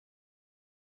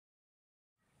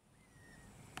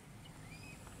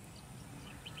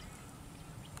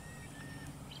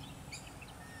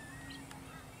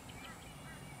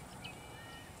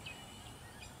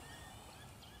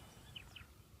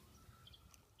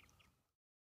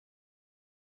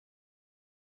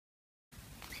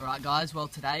Alright guys, well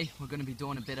today we're going to be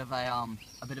doing a bit of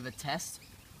a test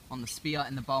on the spear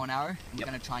and the bow and arrow. And we're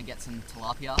going to try and get some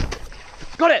tilapia.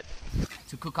 Got it!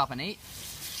 To cook up and eat.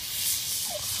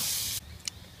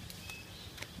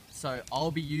 So I'll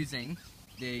be using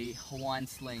the Hawaiian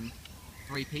Sling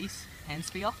 3-piece hand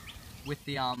spear with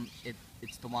the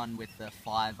it's the one with the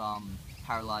 5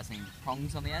 paralyzing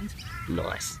prongs on the end.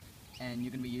 Nice. And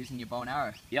you're going to be using your bow and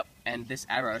arrow. Yep, and this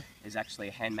arrow is actually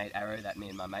a handmade arrow that me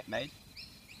and my mate made.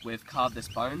 We've carved this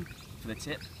bone for the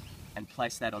tip and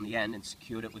placed that on the end and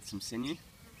secured it with some sinew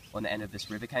on the end of this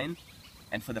river cane.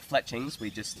 And for the fletchings, we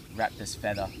just wrap this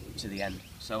feather to the end.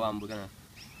 So we're gonna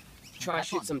try and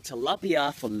shoot some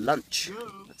tilapia for lunch.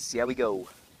 Let's see how we go.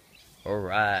 All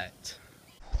right.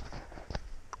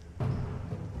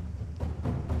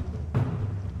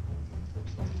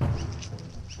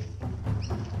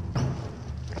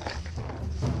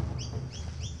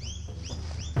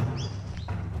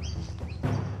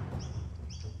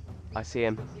 I see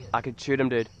him. I could shoot him,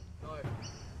 dude. No.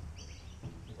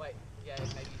 Wait, yeah,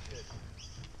 maybe you should.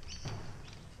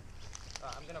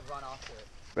 Alright, I'm gonna run after it.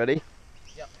 Ready?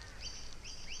 Yep.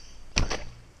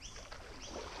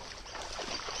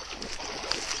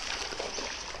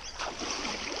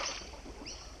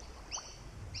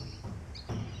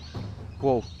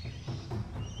 Whoa.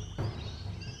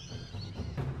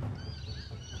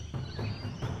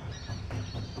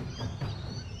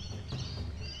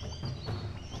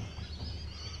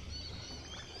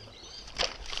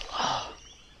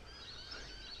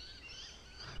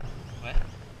 Wait,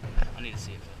 I need to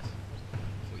see it first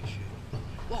before you shoot.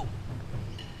 Whoa!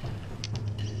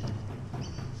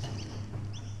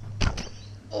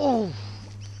 Oh!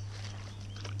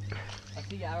 I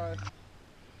see your arrow.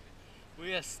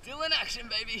 We are still in action,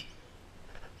 baby!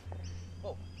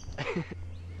 Whoa.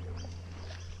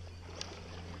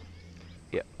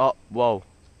 Yeah. Oh, whoa.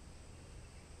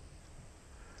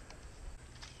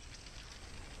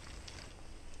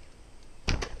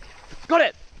 Got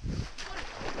it!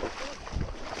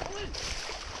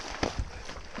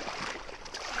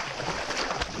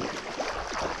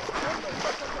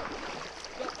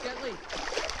 Gently.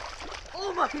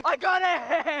 Oh my! I got it!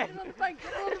 Get it on the bank!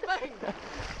 Get it on the bank!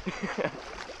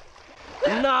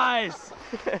 Nice!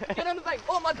 Get on the bank!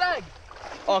 Oh, my bag!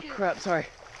 Oh crap, sorry.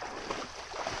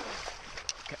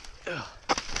 Okay.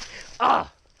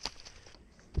 Ah!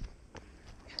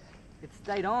 It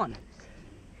stayed on.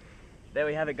 There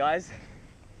we have it, guys.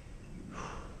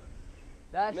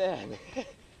 That's... Man.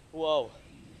 Whoa.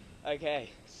 Okay,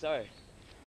 so.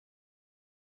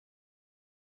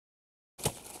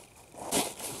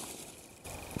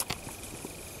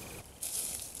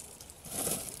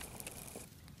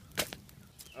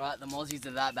 Alright, the mozzies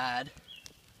are that bad.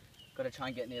 Gotta try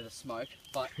and get near the smoke,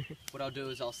 but what I'll do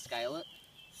is I'll scale it.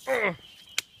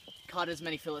 Cut as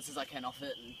many fillets as I can off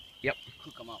it and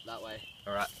cook them up that way.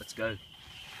 Alright, let's go.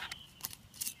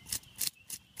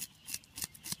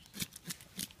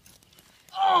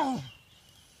 Oh!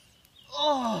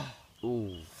 Oh!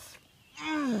 Ooh.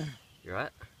 You alright?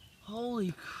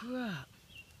 Holy crap.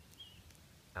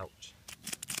 Ouch.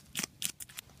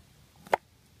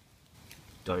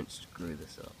 Don't screw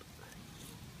this up.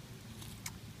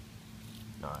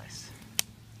 Nice.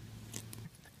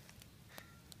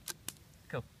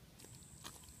 Cool.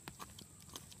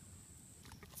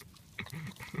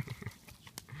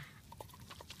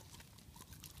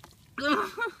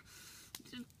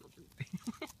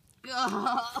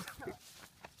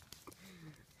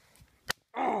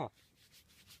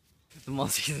 The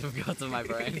mozzies have got to my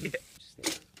brain.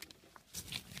 Just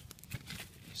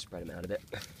spread them out a bit.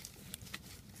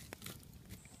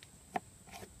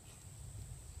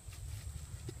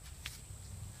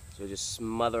 So we're just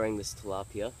smothering this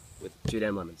tilapia with 2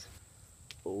 damn lemons.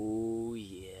 Oh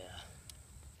yeah.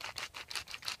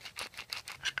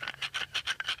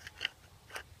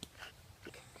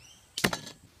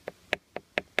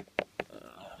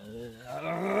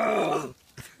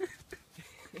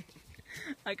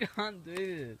 I can't do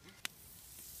this.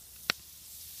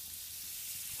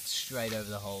 Straight over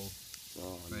the hole.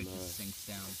 Oh Where it no. just sinks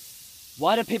down.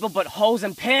 Why do people put holes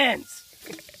in pans?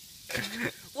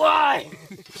 Why?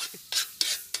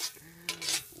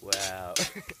 Wow.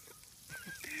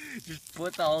 Just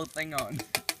put the whole thing on.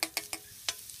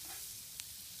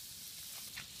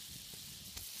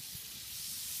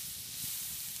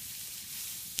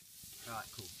 Alright,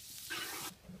 cool.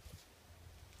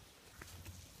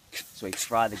 So we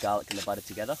fry the garlic and the butter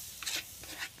together.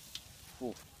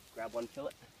 Ooh, grab one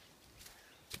fillet.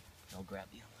 I'll grab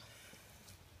the other.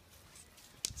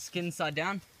 Skin side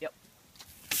down? Yep.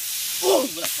 Oh!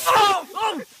 Oh!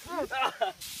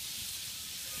 Oh!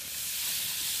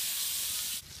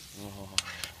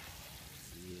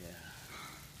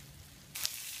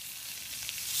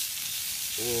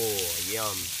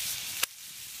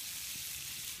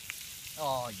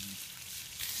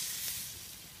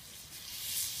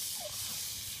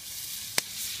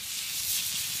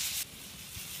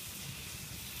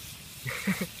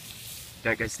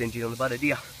 Don't go stingy on the butter, do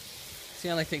ya? It's the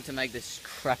only thing to make this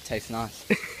crap taste nice.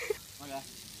 Okay,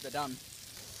 they're done.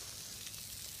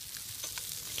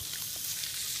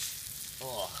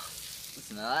 Oh,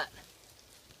 listen to that.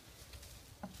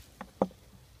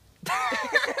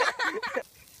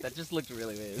 That just looked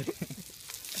really weird.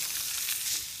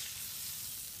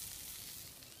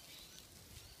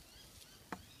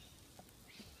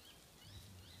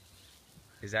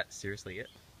 Is that seriously it?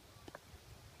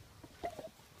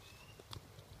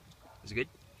 Is it good?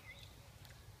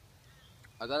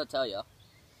 I gotta tell you,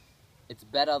 it's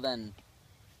better than...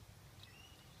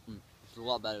 It's a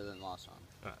lot better than last time.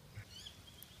 Alright.